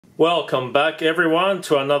Welcome back everyone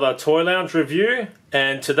to another Toy Lounge review,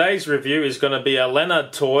 and today's review is going to be a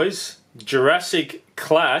Lanard Toys Jurassic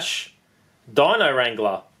Clash Dino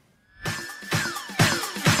Wrangler.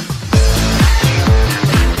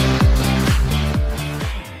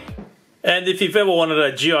 And if you've ever wanted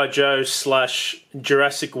a G.I. Joe /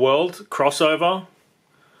 Jurassic World crossover,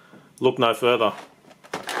 look no further.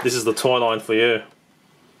 This is the toy line for you.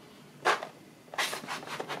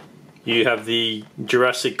 You have the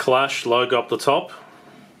Jurassic Clash logo up the top.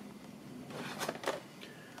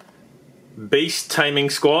 Beast Taming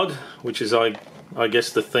Squad, which is I guess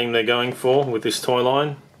the theme they're going for with this toy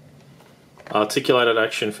line. Articulated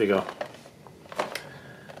action figure.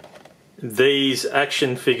 These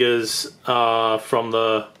action figures are from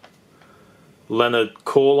the Lanard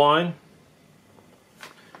core line,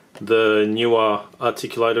 the newer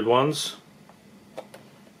articulated ones.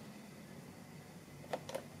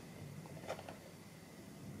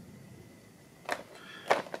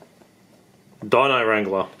 Dino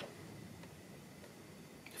Wrangler.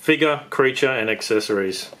 Figure, creature and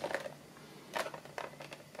accessories.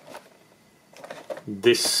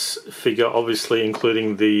 This figure obviously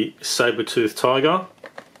including the sabertooth tiger.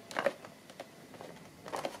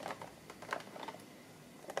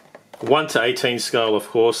 One to 18 scale, of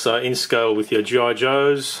course, in scale with your G.I.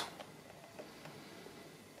 Joes.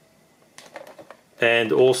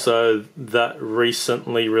 And also that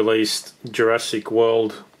recently released Jurassic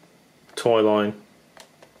World toy line.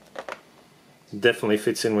 Definitely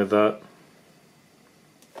fits in with that.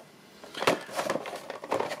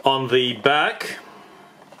 On the back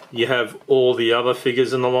you have all the other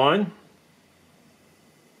figures in the line.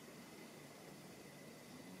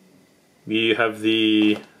 You have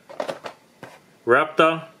the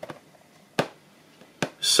Raptor,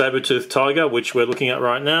 sabertooth tiger, which we're looking at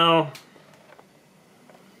right now,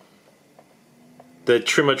 the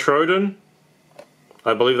Trimetrodon,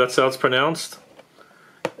 I believe that's how it's pronounced,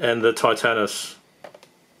 and the Titanus.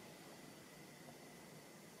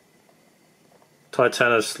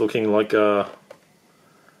 Titanus looking like a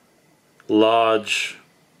large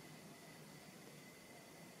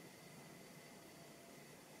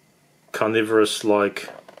carnivorous-like,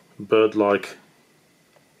 bird-like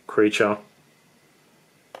creature,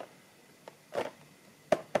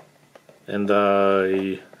 and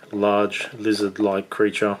a large lizard-like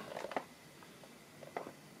creature.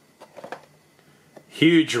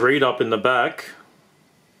 Huge read up in the back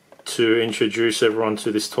to introduce everyone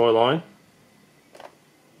to this toy line.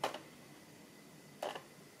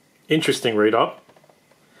 Interesting read up.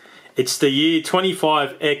 It's the year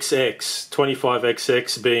 25XX,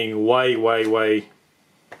 25XX being way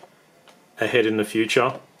ahead in the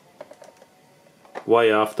future,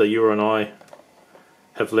 way after you and I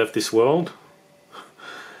have left this world.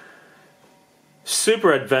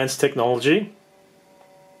 Super advanced technology.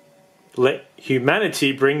 Let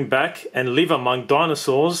humanity bring back and live among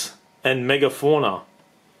dinosaurs and megafauna.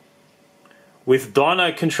 With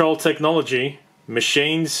dino control technology,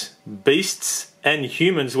 machines, beasts and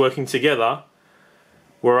humans working together,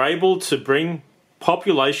 we're able to bring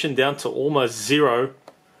population down to almost zero,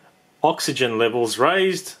 oxygen levels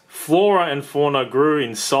raised, flora and fauna grew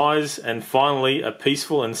in size, and finally a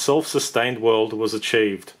peaceful and self-sustained world was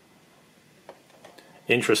achieved.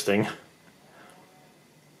 Interesting.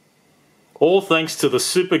 All thanks to the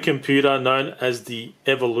supercomputer known as the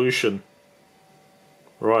Evolution.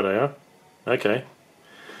 Righto, okay.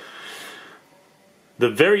 The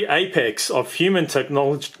very apex of human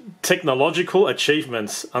technological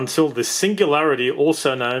achievements until the singularity,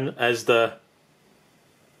 also known as the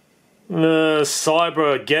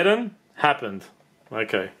Cybergeddon, happened.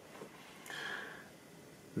 Okay.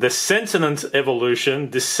 The sentient evolution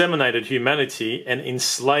disseminated humanity and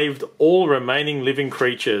enslaved all remaining living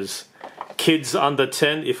creatures. Kids under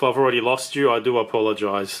 10, if I've already lost you, I do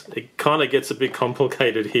apologize. It kind of gets a bit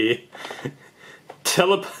complicated here.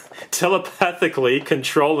 Telepathically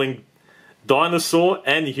controlling dinosaur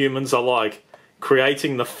and humans alike,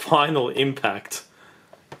 creating the final impact.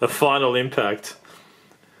 The final impact.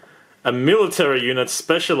 A military unit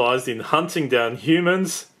specialized in hunting down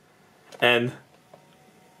humans and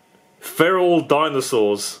feral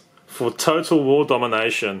dinosaurs for total world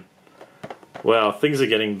domination. Wow, things are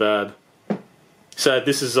getting bad. So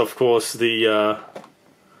this is of course the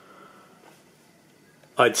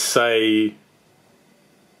I'd say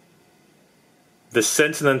the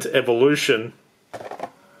sentient evolution,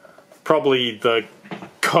 probably the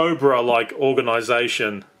Cobra-like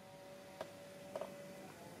organization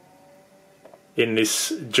in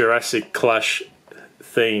this Jurassic Clash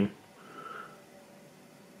theme.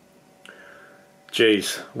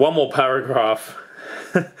 Geez, one more paragraph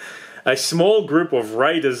A small group of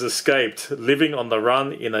raiders escaped, living on the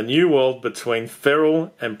run in a new world between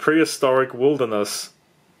feral and prehistoric wilderness.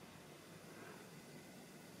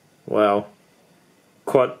 Wow.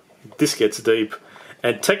 This gets deep.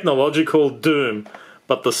 And technological doom,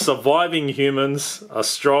 but the surviving humans are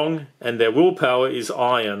strong and their willpower is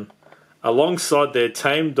iron. Alongside their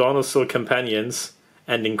tame dinosaur companions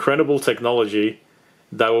and incredible technology,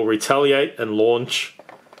 they will retaliate and launch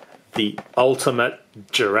the ultimate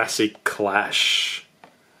Jurassic clash.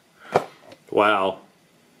 Wow.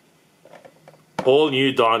 All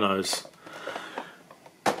new dinos.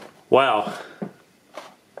 Wow.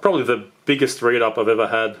 Probably the biggest read-up I've ever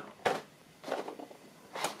had.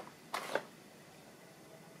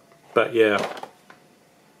 But yeah.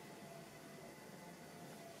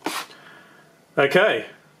 Okay.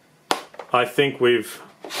 I think we've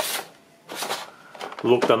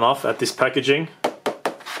looked enough at this packaging.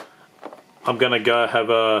 I'm gonna go have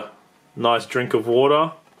a nice drink of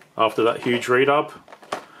water after that huge read-up.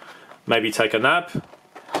 Maybe take a nap,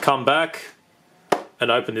 come back, and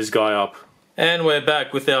open this guy up. And we're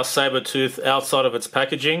back with our sabertooth outside of its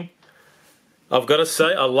packaging. I've got to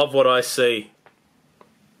say, I love what I see.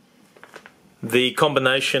 The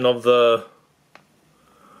combination of the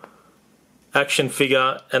action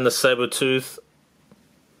figure and the sabertooth,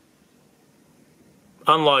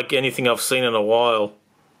 unlike anything I've seen in a while,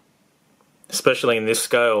 especially in this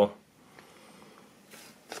scale.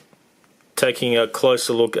 Taking a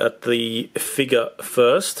closer look at the figure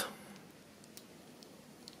first.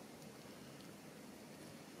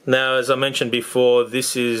 Now, as I mentioned before,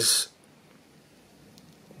 this is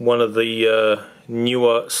one of the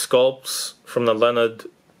newer sculpts from the Lanard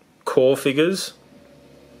core figures.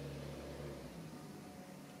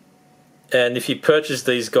 And if you purchase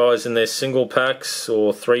these guys in their single packs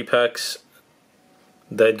or 3 packs,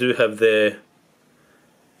 they do have their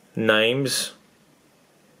names,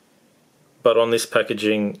 but on this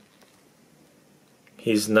packaging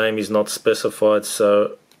his name is not specified,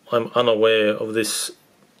 so I'm unaware of this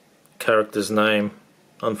character's name,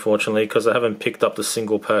 unfortunately, because I haven't picked up the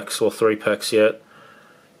single packs or 3 packs yet,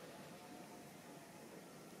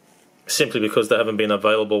 simply because they haven't been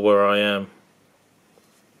available where I am.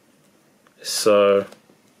 So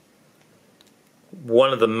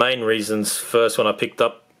one of the main reasons first when I picked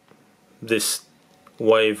up this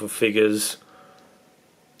wave of figures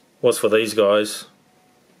was for these guys,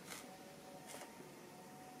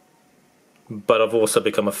 but I've also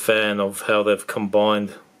become a fan of how they've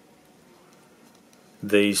combined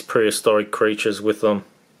these prehistoric creatures with them.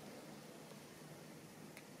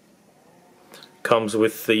 Comes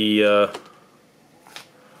with the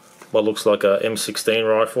what looks like a M16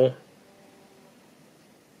 rifle.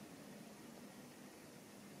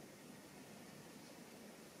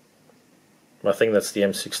 I think that's the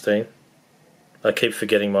M16. I keep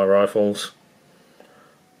forgetting my rifles.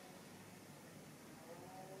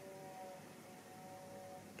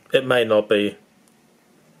 It may not be.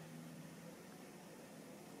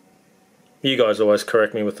 You guys always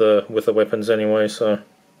correct me with the weapons anyway, so.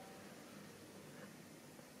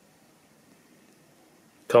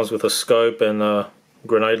 Comes with a scope and a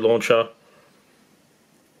grenade launcher.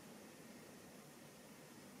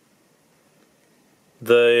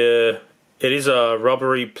 It is a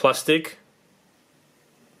rubbery plastic.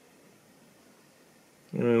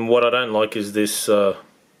 What I don't like is this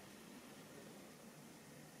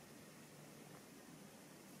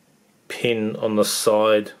pin on the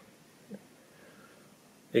side.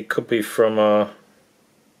 It could be from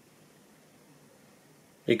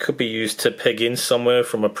it could be used to peg in somewhere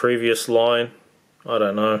from a previous line. I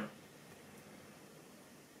don't know.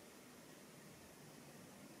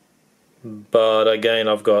 But again,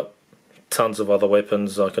 I've got tons of other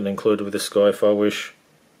weapons I can include with this guy if I wish.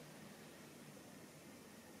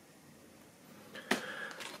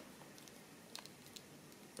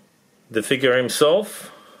 The figure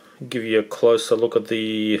himself, give you a closer look at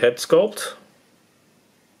the head sculpt.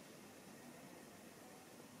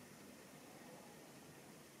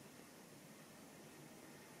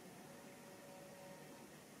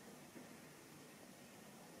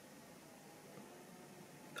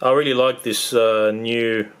 I really like this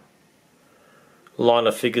new line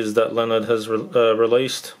of figures that Lanard has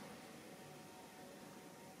released.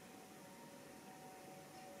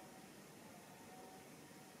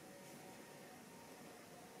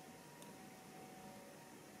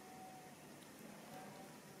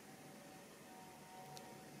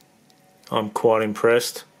 I'm quite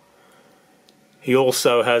impressed. He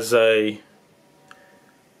also has a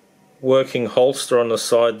working holster on the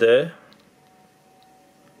side there.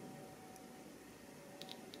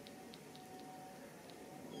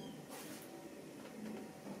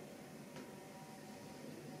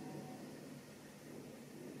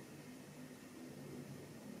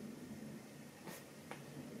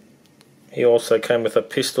 He also came with a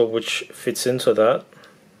pistol which fits into that.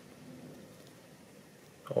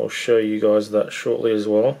 I'll show you guys that shortly as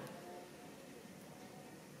well.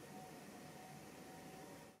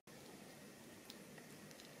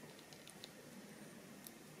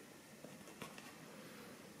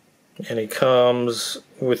 And he comes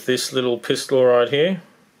with this little pistol right here.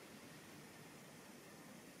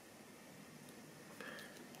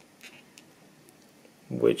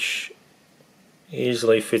 Which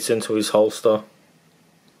easily fits into his holster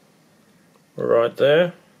right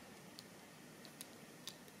there.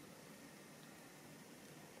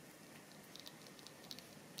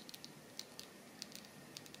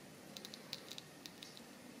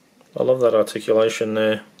 I love that articulation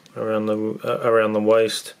there around the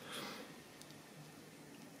waist.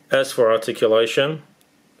 As for articulation,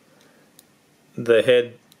 the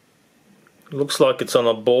head looks like it's on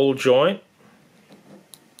a ball joint,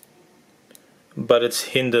 but it's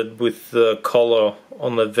hindered with the collar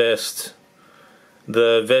on the vest.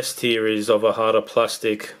 The vest here is of a harder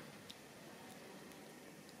plastic,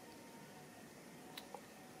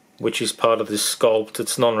 which is part of this sculpt.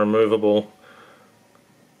 It's non-removable,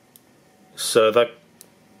 so that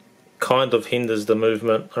kind of hinders the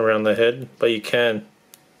movement around the head, but you can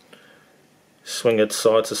swing it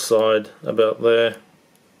side to side about there.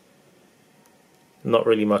 Not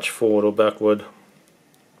really much forward or backward.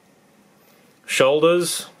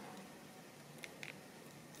 Shoulders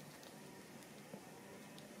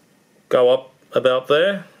go up about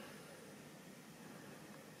there.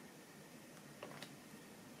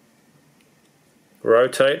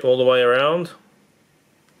 Rotate all the way around.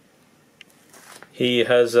 He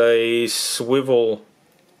has a swivel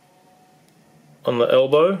on the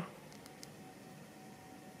elbow,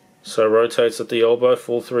 so rotates at the elbow,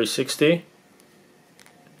 full 360.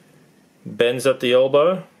 Bends at the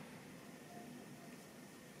elbow.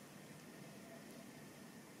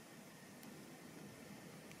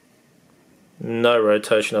 No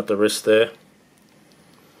rotation at the wrist there.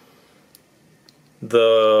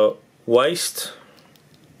 The waist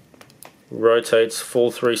rotates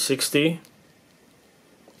full 360,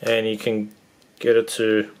 and you can get it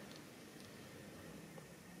to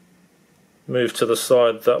move to the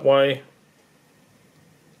side that way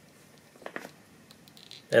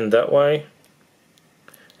and that way.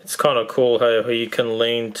 It's kind of cool how you can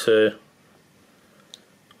lean to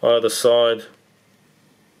either side.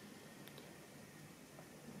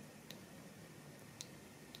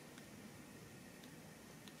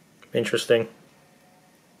 Interesting.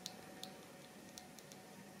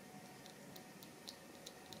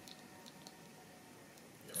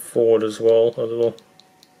 Forward as well, a little.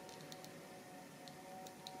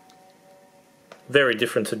 Very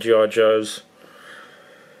different to G.I. Joe's.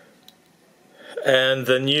 And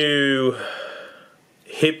the new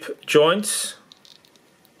hip joints.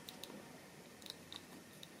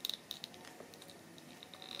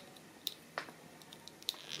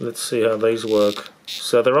 Let's see how these work.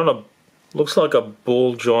 So they're on a, looks like a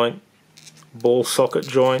ball joint, ball socket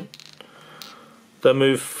joint. They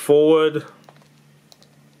move forward,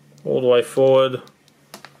 all the way forward,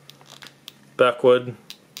 backward.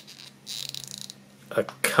 I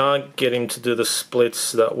can't get him to do the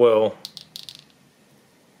splits that well,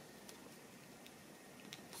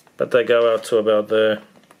 but they go out to about there.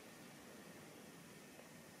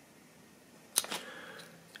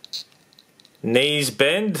 Knees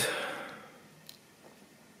bend,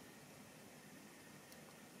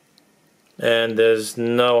 and there's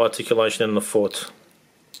no articulation in the foot.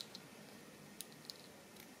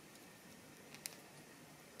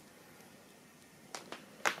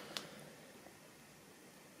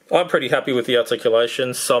 I'm pretty happy with the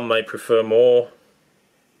articulation. Some may prefer more.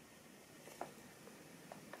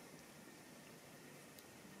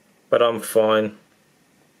 But I'm fine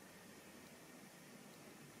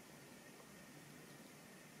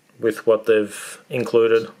with what they've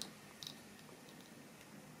included.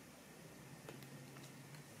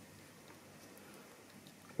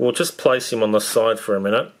 We'll just place him on the side for a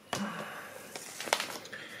minute.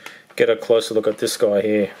 Get a closer look at this guy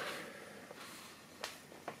here.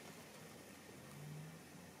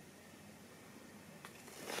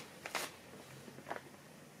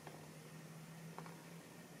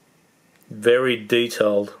 Very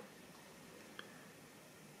detailed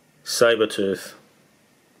sabertooth.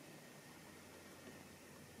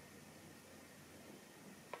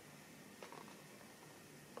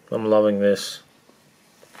 I'm loving this.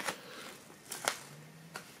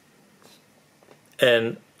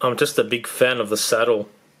 And I'm just a big fan of the saddle.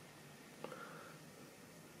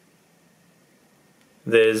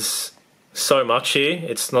 There's so much here.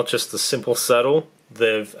 It's not just a simple saddle.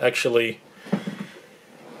 they've actually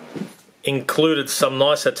included some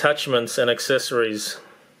nice attachments and accessories,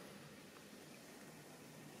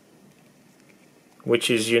 which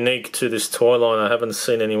is unique to this toy line. I haven't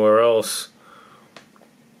seen anywhere else.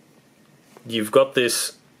 You've got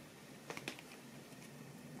this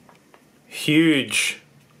huge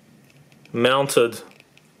mounted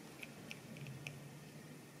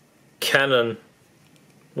cannon,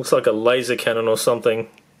 looks like a laser cannon or something,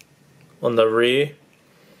 on the rear.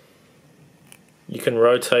 You can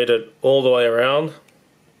rotate it all the way around,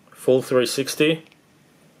 full 360.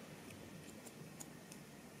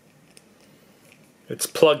 It's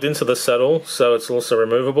plugged into the saddle, so it's also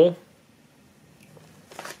removable.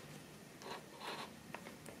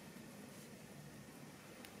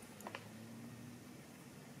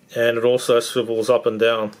 And it also swivels up and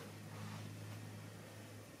down.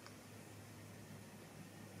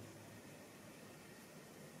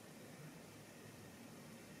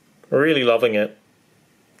 Really loving it.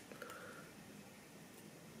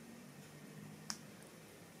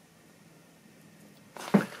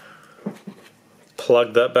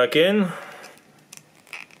 Plug that back in.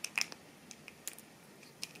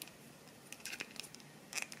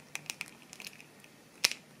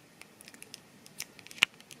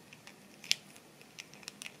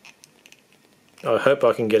 I hope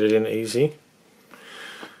I can get it in easy.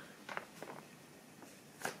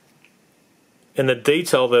 And the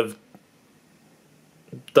detail they've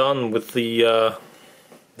done with the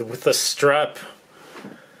strap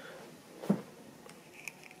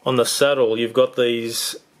on the saddle, you've got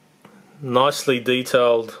these nicely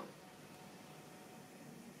detailed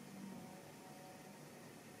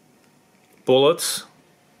bullets.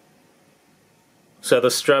 So the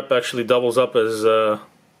strap actually doubles up as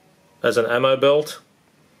an ammo belt.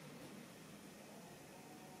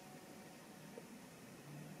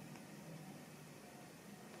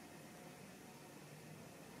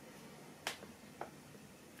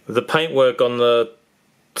 The paintwork on the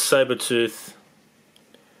sabertooth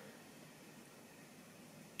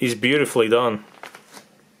is beautifully done.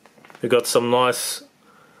 We've got some nice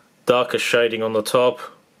darker shading on the top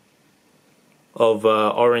of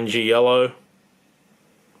orangey yellow,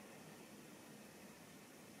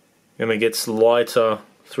 and it gets lighter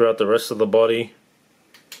throughout the rest of the body.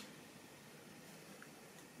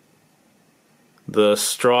 The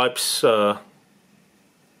stripes are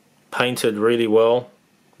painted really well.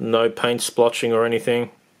 No paint splotching or anything.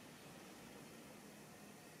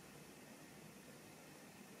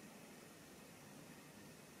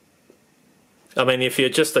 I mean, if you're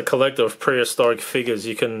just a collector of prehistoric figures,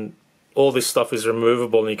 you can, all this stuff is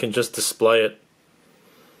removable and you can just display it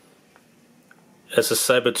as a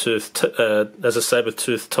sabertooth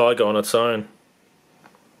tiger on its own.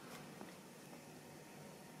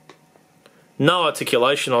 No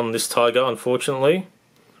articulation on this tiger, unfortunately.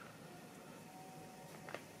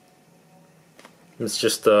 It's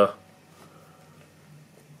just a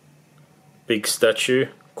big statue.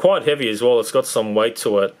 Quite heavy as well, it's got some weight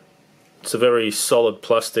to it. It's a very solid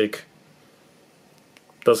plastic.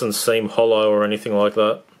 Doesn't seem hollow or anything like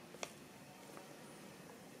that.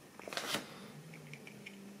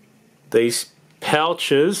 These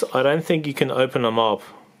pouches, I don't think you can open them up.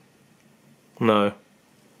 No.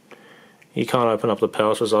 You can't open up the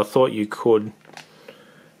pouches. I thought you could.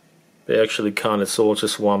 But you actually can't, it's all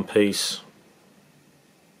just one piece.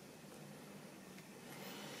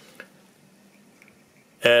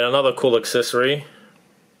 And another cool accessory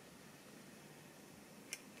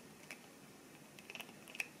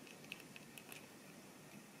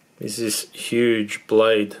is this huge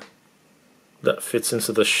blade that fits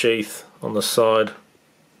into the sheath on the side.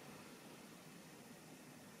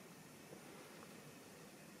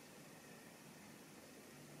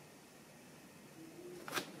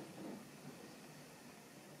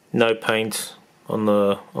 No paint on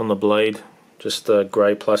the blade, just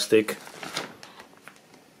grey plastic.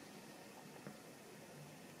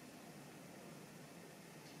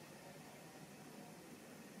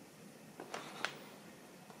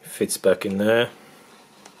 Fits back in there,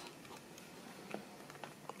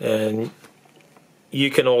 and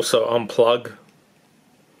you can also unplug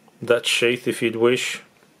that sheath if you'd wish.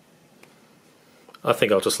 I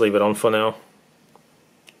think I'll just leave it on for now.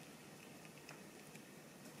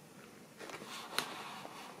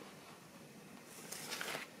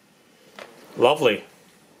 Lovely.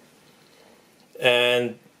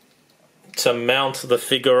 And to mount the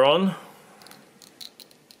figure on,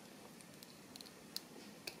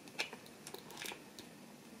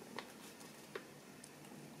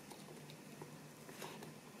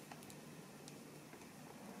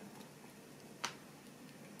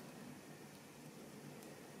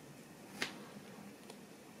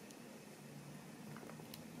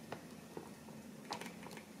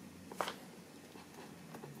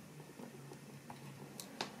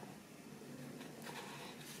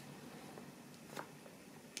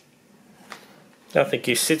 I think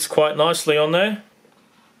he sits quite nicely on there.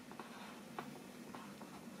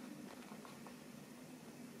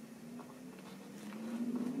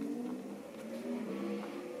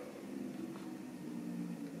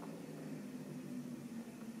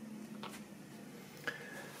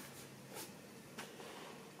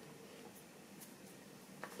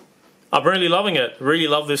 I'm really loving it. Really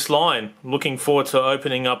love this line. Looking forward to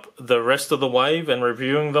opening up the rest of the wave and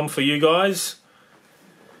reviewing them for you guys.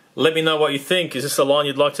 Let me know what you think. Is this a line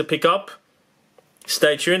you'd like to pick up?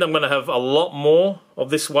 Stay tuned. I'm going to have a lot more of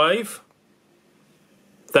this wave.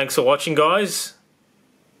 Thanks for watching, guys.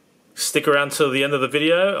 Stick around till the end of the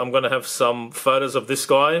video. I'm going to have some photos of this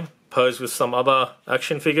guy posed with some other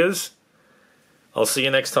action figures. I'll see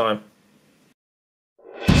you next time.